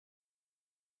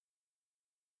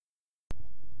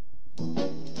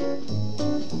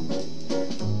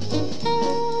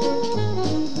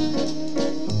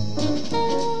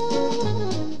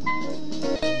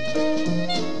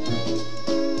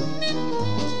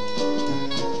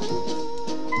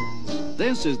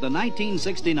This is the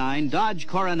 1969 Dodge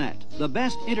Coronet, the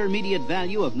best intermediate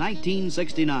value of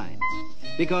 1969.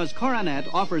 Because Coronet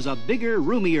offers a bigger,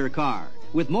 roomier car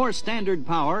with more standard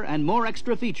power and more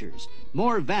extra features,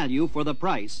 more value for the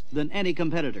price than any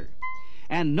competitor.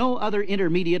 And no other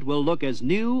intermediate will look as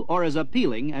new or as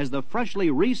appealing as the freshly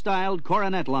restyled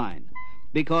Coronet line,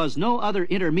 because no other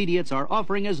intermediates are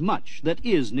offering as much that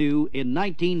is new in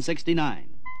 1969.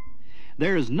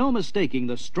 There is no mistaking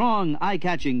the strong,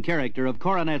 eye-catching character of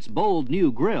Coronet's bold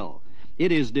new grille.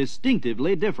 It is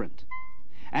distinctively different.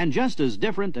 And just as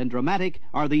different and dramatic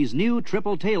are these new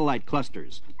triple taillight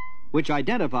clusters, which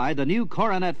identify the new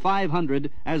Coronet 500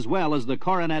 as well as the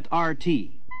Coronet RT.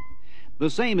 The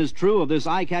same is true of this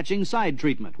eye-catching side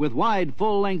treatment with wide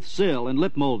full-length sill and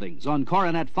lip moldings on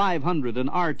Coronet 500 and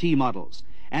RT models,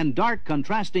 and dark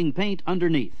contrasting paint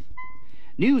underneath.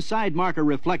 New side marker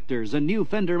reflectors and new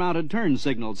fender-mounted turn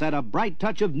signals add a bright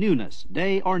touch of newness,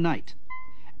 day or night,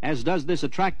 as does this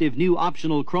attractive new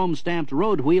optional chrome-stamped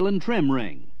road wheel and trim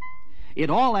ring. It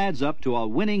all adds up to a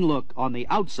winning look on the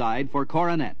outside for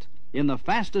Coronet, in the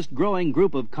fastest-growing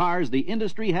group of cars the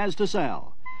industry has to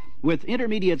sell, with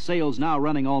intermediate sales now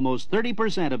running almost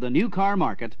 30% of the new car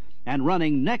market and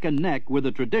running neck and neck with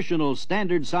the traditional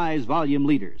standard-size volume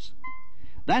leaders.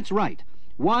 That's right.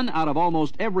 1 out of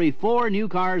almost every 4 new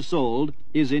cars sold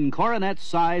is in Coronet's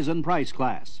size and price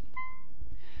class.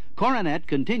 Coronet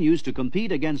continues to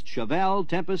compete against Chevelle,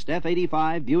 Tempest,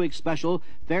 F-85, Buick Special,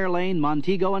 Fairlane,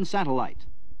 Montego, and Satellite.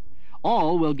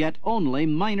 All will get only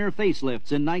minor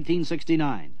facelifts in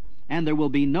 1969, and there will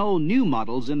be no new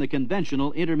models in the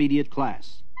conventional intermediate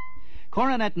class.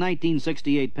 Coronet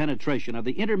 1968 penetration of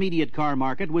the intermediate car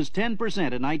market was 10% in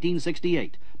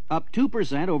 1968, up 2%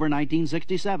 over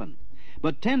 1967.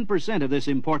 But 10% of this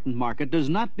important market does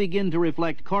not begin to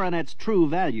reflect Coronet's true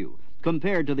value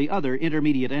compared to the other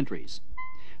intermediate entries.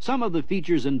 Some of the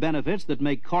features and benefits that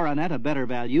make Coronet a better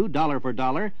value, dollar for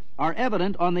dollar, are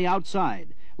evident on the outside,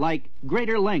 like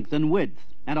greater length and width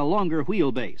and a longer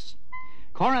wheelbase.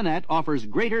 Coronet offers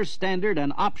greater standard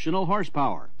and optional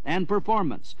horsepower and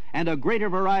performance and a greater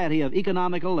variety of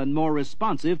economical and more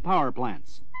responsive power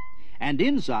plants. And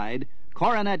inside,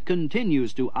 Coronet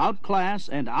continues to outclass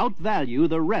and outvalue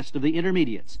the rest of the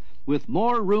intermediates, with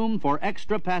more room for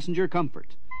extra passenger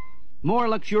comfort, more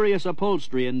luxurious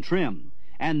upholstery and trim,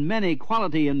 and many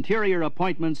quality interior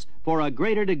appointments for a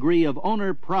greater degree of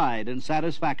owner pride and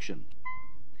satisfaction.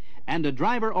 And a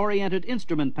driver-oriented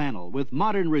instrument panel with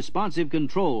modern responsive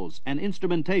controls and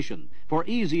instrumentation for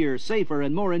easier, safer,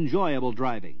 and more enjoyable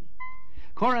driving.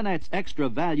 Coronet's extra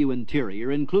value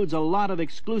interior includes a lot of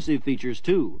exclusive features,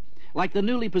 too, like the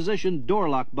newly positioned door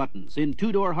lock buttons in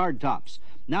 2-door hardtops,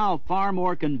 now far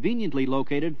more conveniently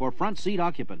located for front seat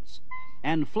occupants,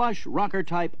 and flush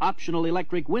rocker-type optional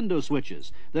electric window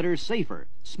switches that are safer,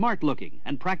 smart-looking,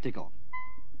 and practical.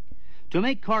 To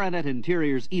make Coronet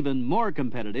interiors even more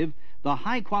competitive, the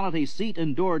high-quality seat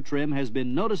and door trim has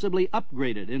been noticeably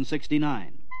upgraded in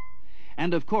 '69.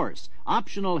 And of course,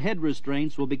 optional head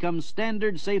restraints will become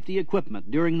standard safety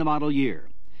equipment during the model year.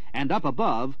 And up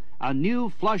above, a new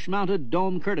flush-mounted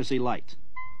dome courtesy light.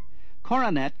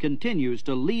 Coronet continues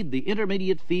to lead the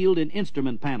intermediate field in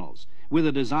instrument panels with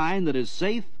a design that is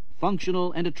safe,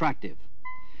 functional, and attractive.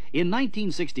 In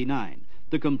 1969,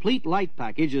 the complete light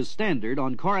package is standard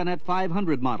on Coronet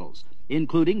 500 models,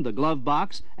 including the glove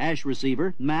box, ash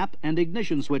receiver, map, and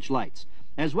ignition switch lights,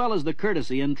 as well as the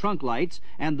courtesy and trunk lights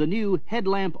and the new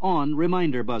headlamp-on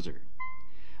reminder buzzer.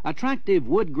 Attractive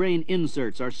wood grain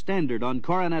inserts are standard on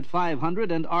Coronet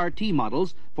 500 and RT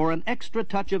models for an extra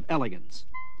touch of elegance.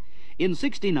 In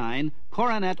 '69,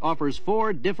 Coronet offers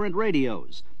 4 different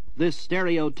radios: this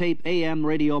stereo tape AM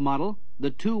radio model, the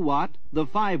 2-watt, the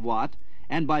 5-watt,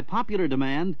 and by popular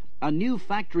demand, a new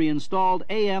factory-installed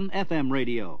AM/FM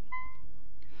radio.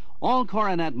 All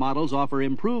Coronet models offer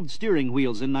improved steering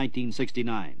wheels in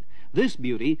 1969. This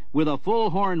beauty, with a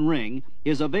full horn ring,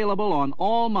 is available on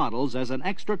all models as an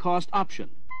extra cost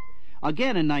option.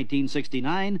 Again in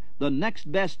 1969, the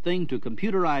next best thing to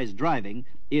computerized driving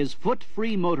is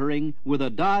foot-free motoring with a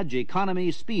Dodge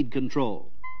Economy speed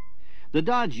control. The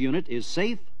Dodge unit is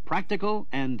safe, practical,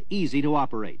 and easy to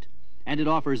operate, and it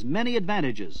offers many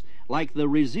advantages, like the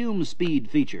resume speed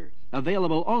feature,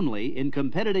 available only in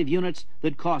competitive units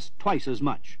that cost twice as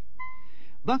much.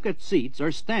 Bucket seats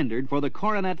are standard for the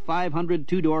Coronet 500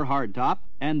 2-door hardtop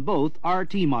and both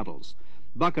RT models.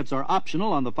 Buckets are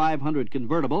optional on the 500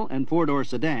 convertible and 4-door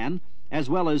sedan,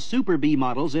 as well as Super B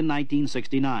models in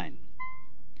 1969.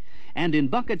 And in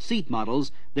bucket seat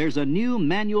models, there's a new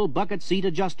manual bucket seat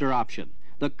adjuster option,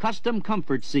 the Custom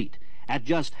Comfort Seat, at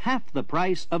just half the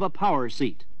price of a power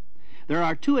seat. There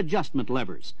are two adjustment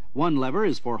levers. One lever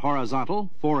is for horizontal,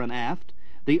 fore and aft.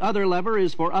 The other lever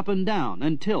is for up and down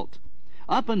and tilt.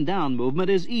 Up and down movement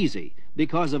is easy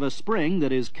because of a spring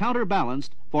that is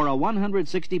counterbalanced for a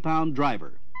 160-pound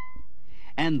driver.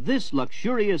 And this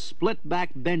luxurious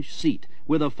split-back bench seat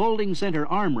with a folding center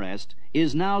armrest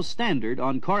is now standard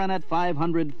on Coronet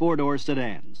 500 four-door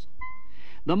sedans.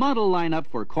 The model lineup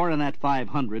for Coronet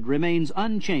 500 remains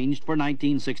unchanged for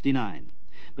 1969.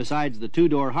 Besides the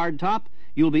two-door hardtop,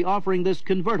 you'll be offering this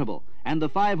convertible and the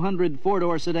 500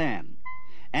 four-door sedan,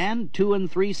 and 2-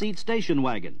 and 3-seat station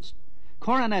wagons.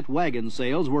 Coronet wagon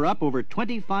sales were up over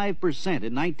 25% in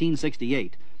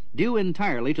 1968, due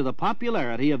entirely to the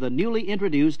popularity of the newly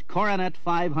introduced Coronet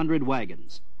 500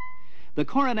 wagons. The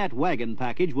Coronet wagon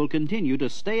package will continue to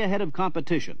stay ahead of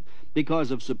competition because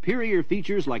of superior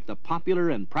features like the popular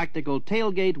and practical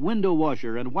tailgate window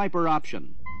washer and wiper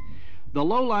option. The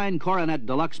low-line Coronet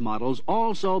Deluxe models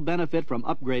also benefit from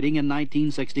upgrading in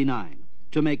 1969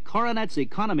 to make Coronet's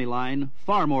economy line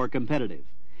far more competitive.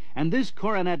 And this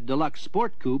Coronet Deluxe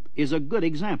Sport Coupe is a good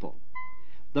example.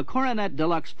 The Coronet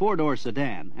Deluxe four-door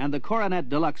sedan and the Coronet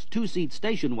Deluxe two-seat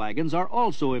station wagons are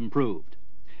also improved.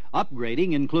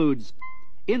 Upgrading includes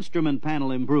instrument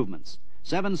panel improvements,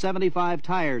 775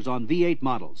 tires on V8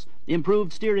 models,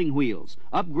 improved steering wheels,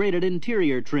 upgraded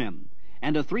interior trim,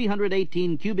 and a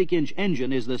 318 cubic inch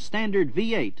engine is the standard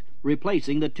V8,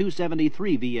 replacing the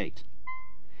 273 V8.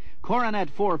 Coronet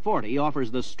 440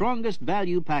 offers the strongest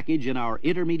value package in our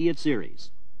intermediate series.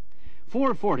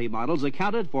 440 models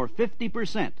accounted for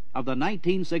 50% of the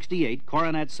 1968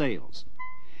 Coronet sales.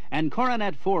 And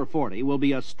Coronet 440 will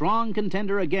be a strong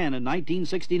contender again in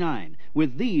 1969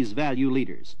 with these value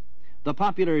leaders: the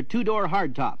popular two-door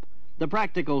hardtop, the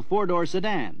practical four-door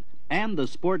sedan, and the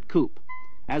Sport Coupe,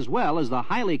 as well as the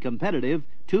highly competitive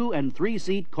 2- and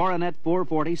 3-seat Coronet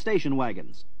 440 station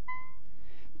wagons.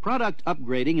 Product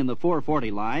upgrading in the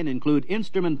 440 line include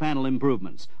instrument panel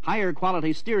improvements, higher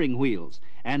quality steering wheels,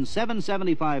 and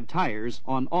 775 tires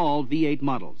on all V8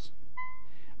 models.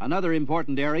 Another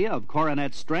important area of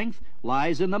Coronet's strength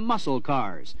lies in the muscle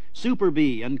cars, Super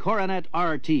B and Coronet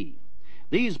RT.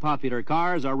 These popular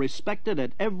cars are respected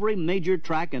at every major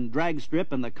track and drag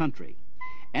strip in the country.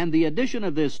 And the addition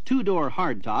of this two-door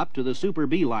hardtop to the Super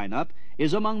B lineup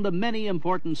is among the many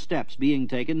important steps being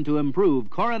taken to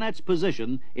improve Coronet's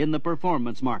position in the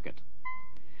performance market.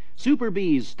 Super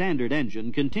B's standard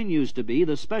engine continues to be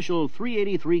the special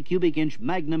 383 cubic inch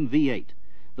Magnum V8.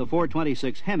 The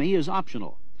 426 Hemi is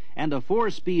optional, and a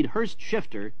 4-speed Hurst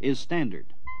shifter is standard.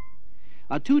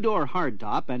 A two-door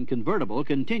hardtop and convertible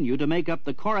continue to make up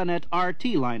the Coronet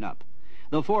RT lineup.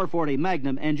 The 440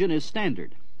 Magnum engine is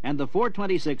standard, and the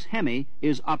 426 Hemi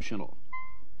is optional.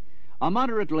 A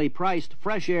moderately priced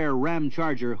fresh air Ram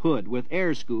Charger hood with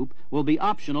air scoop will be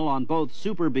optional on both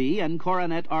Super B and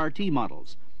Coronet RT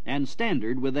models, and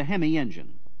standard with the Hemi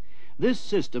engine. This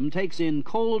system takes in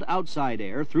cold outside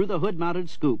air through the hood-mounted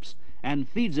scoops and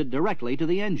feeds it directly to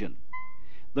the engine.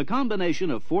 The combination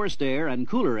of forced air and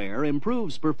cooler air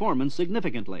improves performance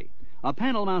significantly. A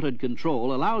panel-mounted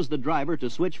control allows the driver to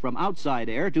switch from outside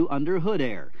air to under-hood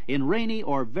air in rainy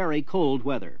or very cold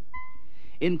weather.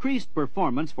 Increased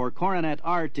performance for Coronet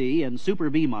RT and Super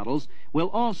B models will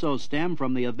also stem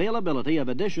from the availability of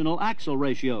additional axle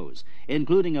ratios,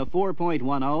 including a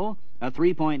 4.10, a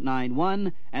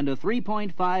 3.91, and a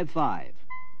 3.55.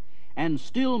 And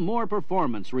still more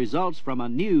performance results from a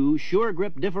new Sure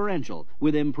Grip differential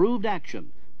with improved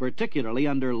action, particularly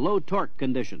under low torque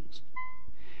conditions.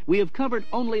 We have covered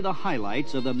only the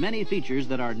highlights of the many features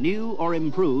that are new or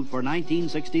improved for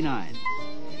 1969.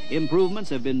 Improvements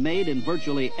have been made in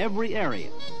virtually every area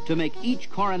to make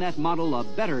each Coronet model a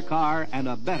better car and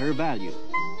a better value.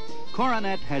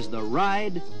 Coronet has the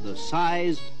ride, the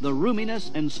size, the roominess,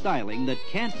 and styling that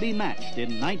can't be matched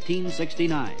in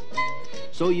 1969.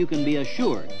 So you can be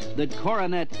assured that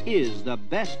Coronet is the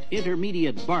best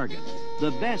intermediate bargain,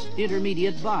 the best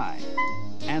intermediate buy,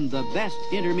 and the best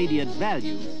intermediate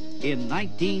value in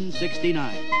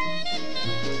 1969.